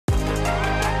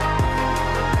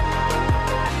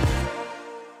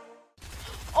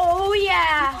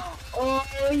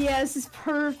this is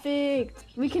perfect.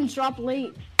 We can drop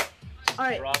late. All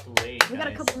right. Drop late. We got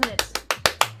a couple minutes.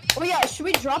 Oh yeah, should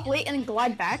we drop late and then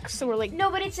glide back so we're like? No,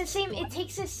 but it's the same. It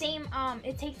takes the same.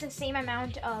 It takes the same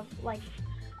amount of like,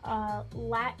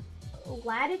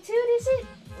 latitude. Is it?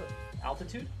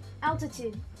 Altitude.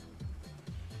 Altitude.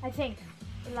 I think.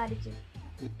 Latitude.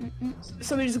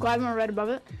 So we just glide when we're right above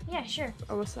it? Yeah, sure.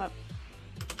 Or what's up?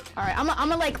 All right, I'm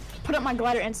gonna like put up my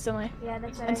glider instantly. Yeah,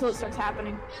 that's right. Until it starts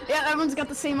happening. Yeah, everyone's got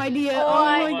the same idea. Oh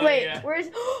my god. wait, where's?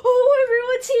 Oh,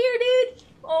 everyone's here, dude.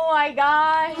 Oh my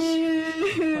gosh.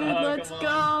 Let's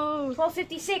go.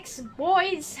 12:56,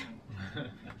 boys.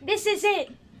 This is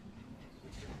it.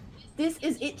 This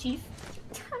is it, Chief.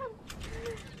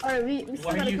 All right, we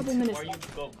still got a couple minutes. Why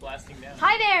are you blasting down?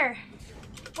 Hi there.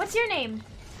 What's your name?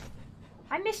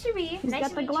 I'm Mr. B. He's Nice got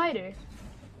to the meet glider. you.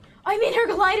 I'm in her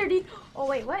glider, dude. Oh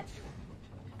wait, what?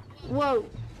 Whoa.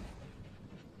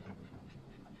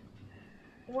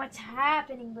 What's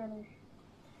happening, brother?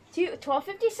 12:57.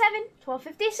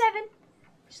 12:57.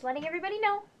 Just letting everybody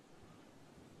know.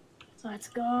 Let's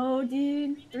go,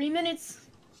 dude. 3 minutes.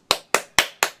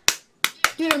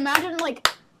 Dude, imagine like.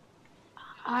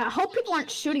 I hope people aren't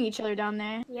shooting each other down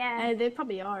there. Yeah. They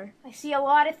probably are. I see a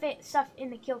lot of stuff in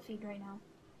the kill feed right now.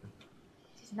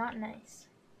 It's not nice.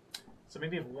 So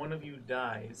maybe if one of you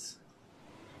dies,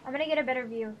 I'm gonna get a better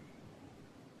view.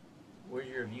 where's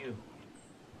your view?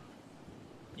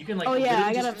 You can like. Oh yeah,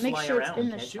 I just gotta make fly sure around, it's in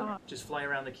the can't you? shot. Just fly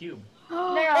around the cube.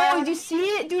 Oh, did you see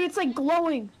it? Dude, it's like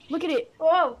glowing. Look at it.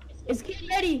 Whoa. It's getting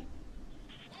ready.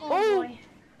 Oh boy.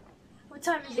 What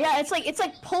time is it? Yeah, it's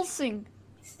like pulsing.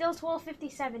 Still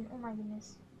 12:57. Oh my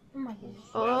goodness. Oh my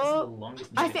goodness. Wow, this is the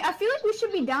longest I minute. feel like we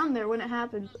should be down there when it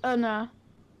happens. Oh no.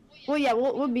 Well, yeah,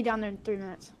 we'll be down there in 3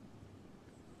 minutes.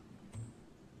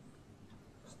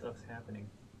 Stuff's happening.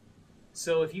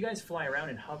 So if you guys fly around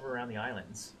and hover around the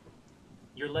islands,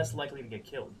 you're less likely to get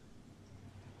killed.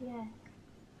 Yeah.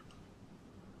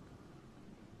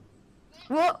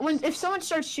 Well, if someone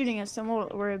starts shooting us, then we'll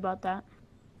worry about that.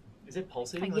 Is it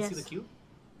pulsating? I Let's see guess. the cube.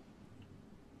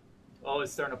 Oh,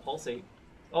 it's starting to pulsate.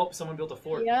 Oh, someone built a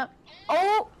fort. Yep.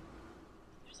 Oh!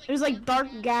 There's like dark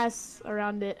gas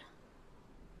around it.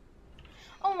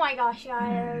 Oh my gosh,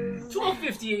 guys.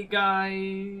 12:58,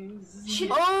 guys.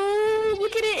 Oh,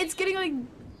 look at it! It's getting like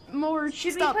more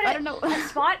Should stuff. we put I don't know. a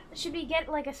spot? Should we get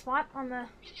like a spot on the?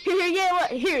 Here, yeah, what?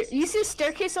 Here. You see a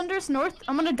staircase under us north?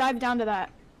 I'm gonna dive down to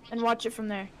that and watch it from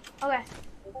there. Okay.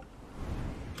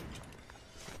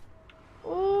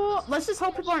 Oh, let's just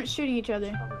hope people aren't shooting each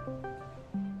other.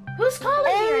 Who's calling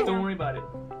me right Don't now? worry about it.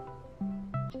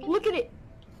 Look at it.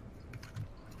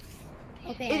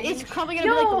 Okay, It's probably gonna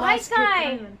Yo, be like the hi, last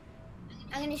Sky. clip.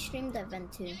 I'm gonna stream the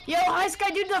event too. Yo, hi Sky,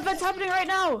 dude, the event's happening right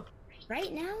now.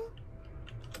 Right now?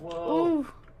 Whoa. Ooh.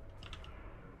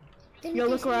 Didn't Yo,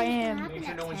 they look say where I it was gonna am. happen Make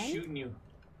sure at no one's 10? shooting you.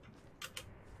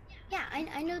 Yeah,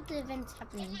 I know the event's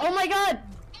happening. Oh my god.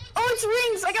 Oh, it's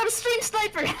Rings. I got a stream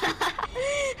sniper.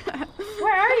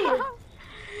 Where are you?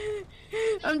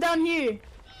 I'm down here.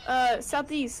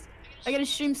 Southeast. I got a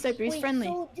stream sniper. He's Wait, friendly.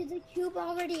 so did the cube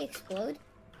already explode?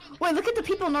 Wait, look at the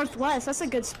people northwest. That's a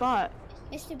good spot.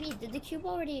 Mr. B, did the cube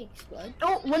already explode?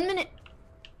 Oh, 1 minute.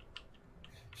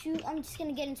 Shoot, I'm just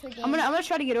gonna get into a game. I'm gonna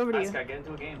try to get over to Nice you. guy, get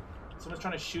into a game. Someone's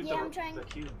trying to shoot Yeah, I'm trying. the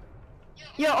cube.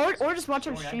 Yeah, or just watch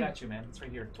Don't our worry, I stream. got you, man. It's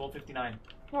right here. 12:59.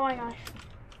 Oh my gosh.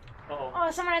 Uh-oh.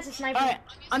 Oh, someone has a sniper. All right,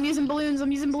 I'm using balloons.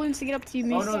 I'm using balloons to get up to you,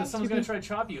 Oh Mace. no, someone's gonna try to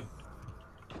chop you.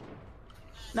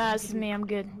 Nah, this is me. I'm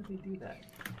good. Why would they do that?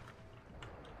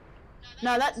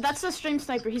 No, that's the stream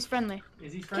sniper. He's friendly.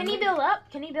 Is he Can friendly? he build up?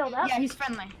 Can he build up? Yeah, he's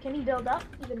friendly. Can he build up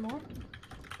even more?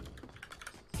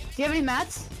 Do you have any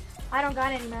mats? I don't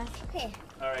got any, man. Okay.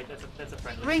 Alright, that's a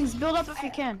friendly. Rings, build up if you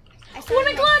can. I Oh started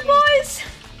my my god, stream. boys!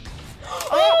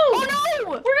 Oh no!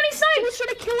 We're getting sniped! Someone's trying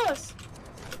to kill us.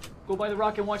 Go by the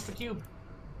rock and watch the cube.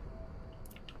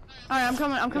 Alright, I'm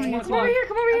coming. I'm coming. Come Come over here,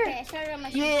 come over here. Okay, I started on my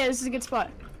stream. Yeah, this is a good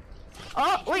spot.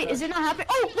 Oh, wait, is it not happening?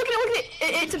 Oh, look at it, look at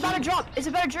it. It's about to drop. It's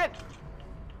about to drip.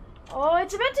 Oh,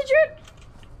 it's about to drip.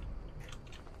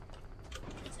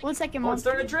 1 second, Oh, Mom. it's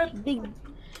starting to drip. Big.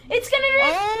 It's gonna drip.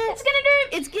 Oh. It's gonna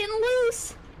drip. It's getting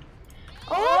loose.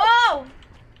 Oh!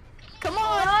 Come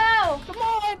on. Oh! Come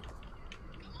on.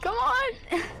 Come on.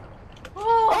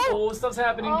 Oh! Oh, stuff's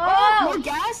happening. Oh! More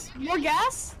gas. More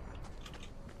gas.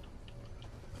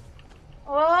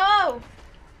 Oh!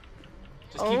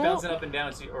 Just keep Oh. bouncing up and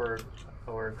down, so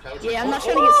or crouching. Yeah, I'm not Oh,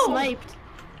 trying to get oh. sniped.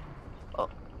 Oh.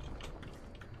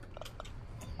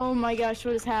 Oh my gosh,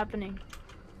 what is happening?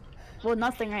 Well,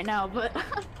 nothing right now, but.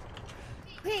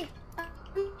 Okay.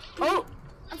 Oh!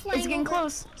 I'm flying It's getting over.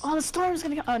 close. Oh, the storm's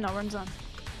gonna come. Oh no, runs on.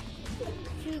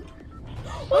 Shoot.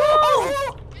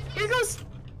 Oh! Here Here it goes.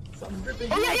 Something's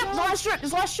dripping. Oh yeah, the last strip.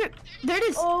 This last strip. There it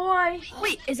is. Oh my.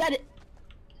 Wait, is that it?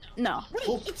 No. Wait,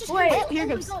 it just Wait. Oh, here it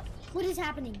my goes. God. What is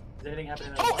happening? Is anything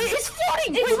happening? Oh, it's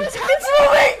floating. Wait, what is It's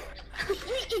happening? Wait,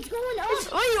 it's going up.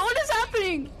 Wait, what is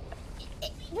happening?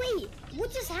 Wait,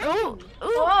 what just Oh, happened?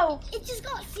 oh, Oh. It just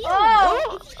got sealed.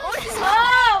 Oh. It just got sealed.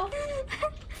 Oh.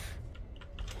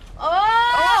 Oh.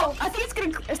 oh! I think it's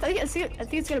gonna. I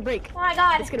think it's gonna break. Oh my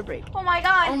god. It's gonna break. Oh my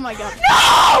god. Oh my god.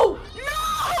 No! No!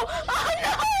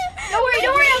 Oh,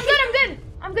 Don't worry,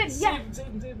 I'm good. Yeah. Save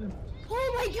him.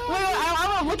 Oh my no! God. Wait, I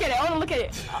wanna look at it. I wanna look at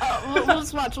it. We'll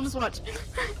just watch. We'll just watch.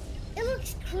 It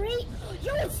looks great.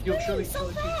 Yo, it's Yo, spinning show so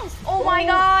me. fast. Oh my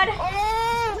god.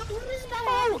 Oh! What is that?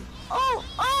 Oh! Oh!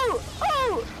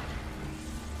 Oh!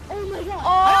 Oh my God. I Oh.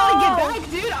 gotta get back,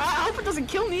 dude. I hope it doesn't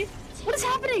kill me. What is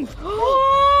happening?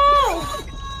 Oh.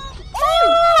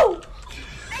 Oh.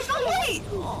 There's no light.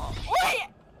 Wait!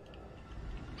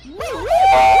 Wait! Whoa!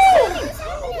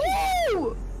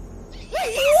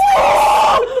 Wait!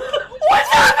 What's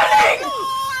happening?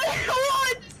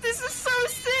 What? This is so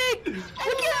sick!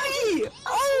 Look at me!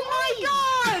 Oh my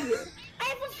god! I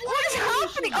have a What is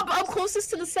happening? I'm closest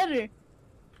to the center. Wait,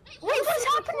 what is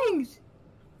happening?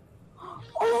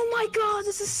 Oh my god,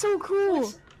 this is so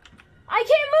cool! I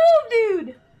can't move,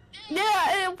 dude.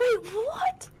 Yeah, wait,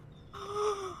 what?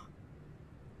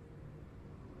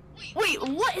 Wait,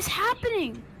 what is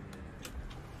happening?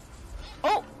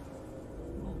 Oh!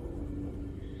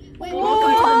 Wait, Go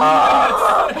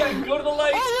to the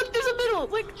light. Oh, look, there's a middle!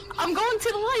 Like, I'm going to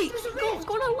the light!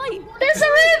 Go to the light! There's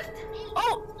a rift.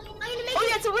 Oh! I'm gonna make Oh it.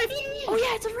 yeah, it's a rift! Oh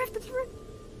yeah, it's a rift, it's a rift!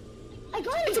 I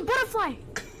got It's it. a butterfly!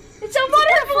 It's a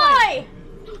butterfly.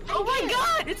 Oh my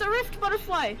god, it's a rift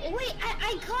butterfly! Wait,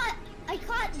 I caught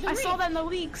the I rift. saw that in the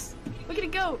leaks. Look at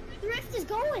it go! The rift is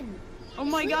going. Oh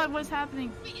my god, what's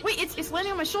happening? Wait, it's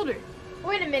landing on my shoulder.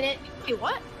 Wait a minute. Wait,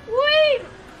 what? Wait.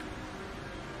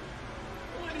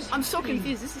 I'm so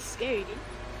confused. This is scary, dude.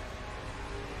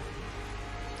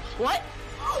 What?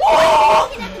 Oh.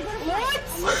 I'm looking at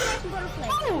the butterfly.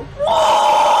 Oh!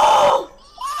 Whoa.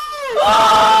 Oh! Oh.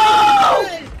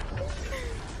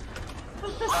 Oh,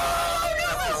 no,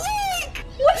 leak!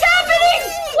 What's happening?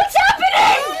 What's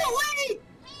happening? Leak!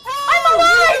 I'm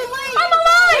alive. I'm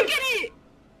alive. Look at it!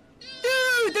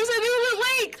 Dude, there's a new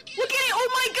lake! Look at it! Oh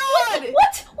my god!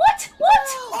 What? What? What?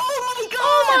 Oh my god! Oh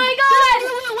my god!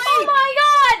 There's a new Oh lake! my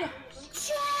god!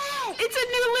 It's a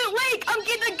new lit lake! I'm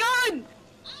getting a gun!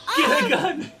 Get a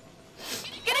gun.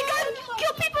 Get a gun!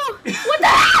 Kill people! What the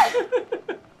heck?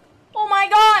 Oh my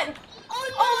god!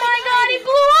 Oh my god! It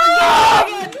blew up!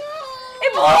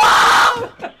 It blew up!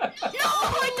 No,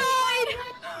 I died!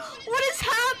 What is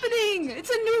happening? It's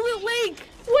a new lit lake!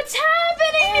 What's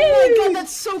happening? Oh my dude? god,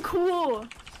 that's so cool!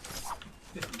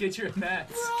 Get your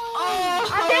mats. Oh,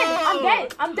 I'm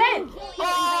dead. I'm dead.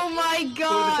 Oh my Go to the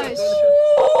gosh!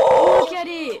 shop, Look at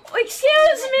it!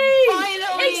 Excuse me.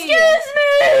 Finally! Excuse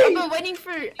I've me. been waiting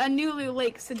for a new lit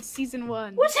lake since season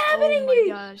 1. What's happening, Oh my dude?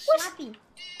 gosh. Happy.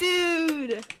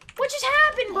 Dude! What just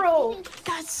happened, bro?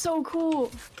 That's so cool!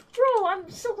 Bro, I'm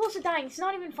so close to dying. It's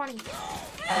not even funny.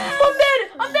 I'm dead.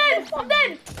 I'm dead. I'm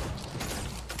dead.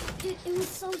 Dude, it was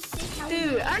so sick how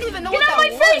Dude, I don't even know Get what out that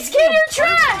my was. face, kid, you're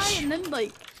Butterfly, trash! And then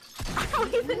like, I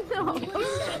don't even know.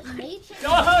 nature.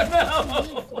 Oh no!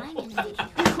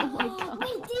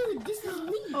 Wait, dude, this is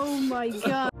me. Oh my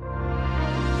god.